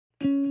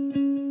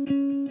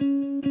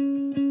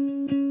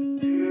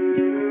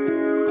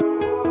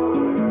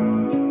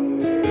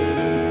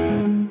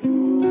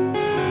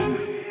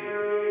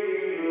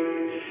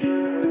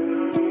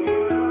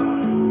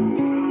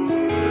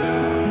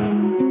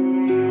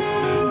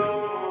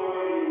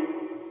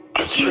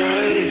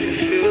tried if it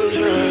feels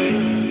right.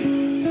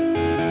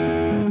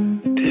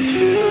 This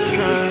feels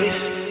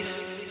nice.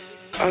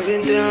 I've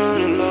been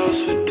down and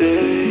lost for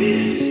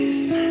days.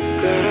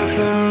 Glad I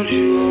found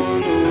you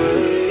on the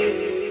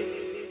way.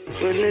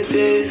 When the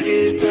days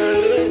get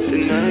better, the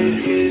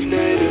nights get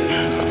better.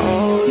 I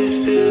always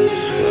feel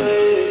this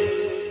way.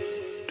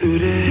 Through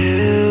the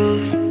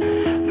hills,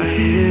 I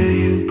hear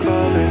you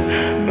calling,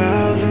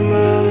 miles and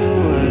miles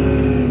away.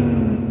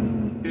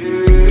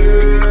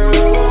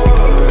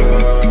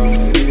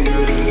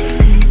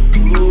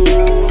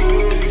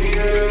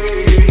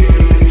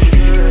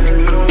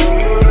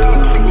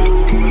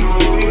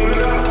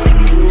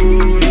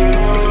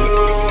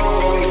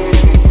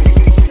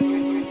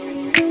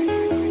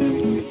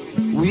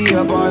 We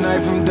up all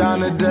night from dawn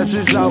to dusk,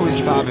 it's always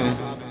poppin'.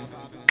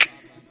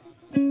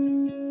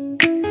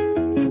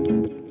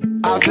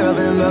 I fell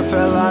in love,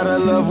 fell out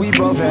of love, we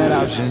both had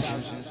options.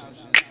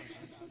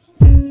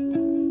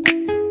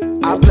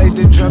 I played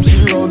the drums,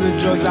 she rolled the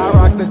drugs, I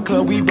rocked the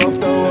club, we both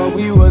throw up.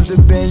 We was the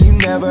band you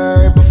never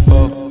heard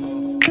before.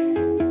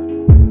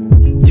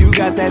 You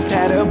got that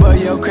tattoo, but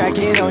you're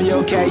cracking on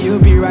your cat. You'll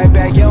be right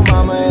back, your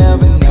mama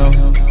ever know.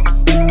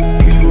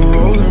 We were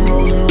rolling,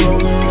 rolling,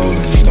 rolling,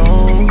 rolling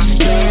stones.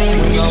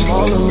 When I'm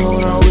all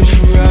alone, I wish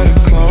you had a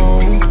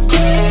clone.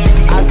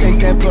 I take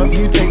that puff,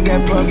 you take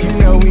that puff, you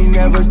know we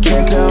never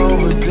catch a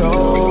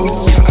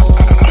overdose.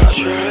 I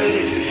tried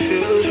if it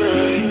feels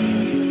right.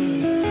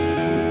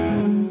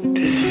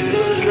 This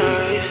feels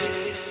nice.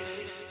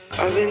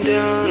 I've been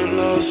down and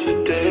lost for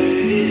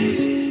days.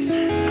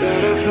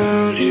 Glad I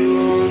found you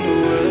on the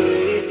way.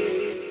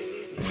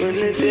 When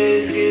the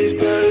days get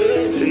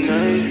better, the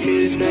nights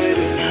get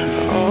better.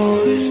 I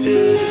always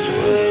feel this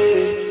way.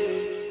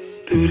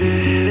 Through the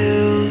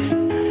hills,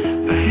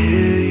 I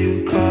hear you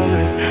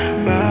calling,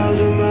 miles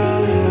and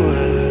miles away.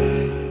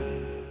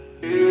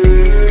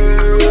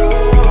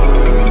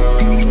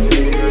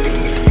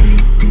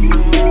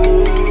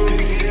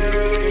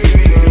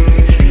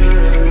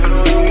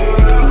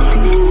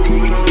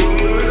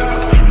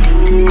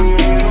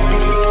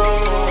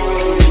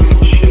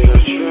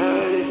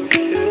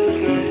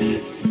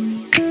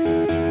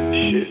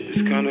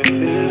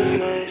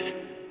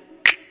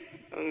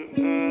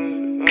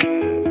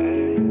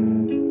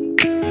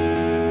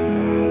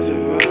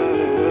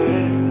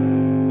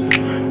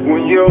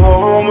 When you're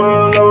home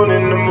alone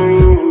in the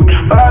mood,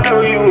 I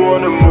know you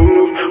wanna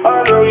move, I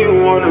know you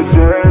wanna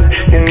dance,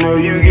 you know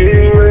you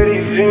get ready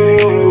to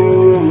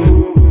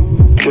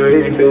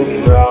take the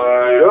night.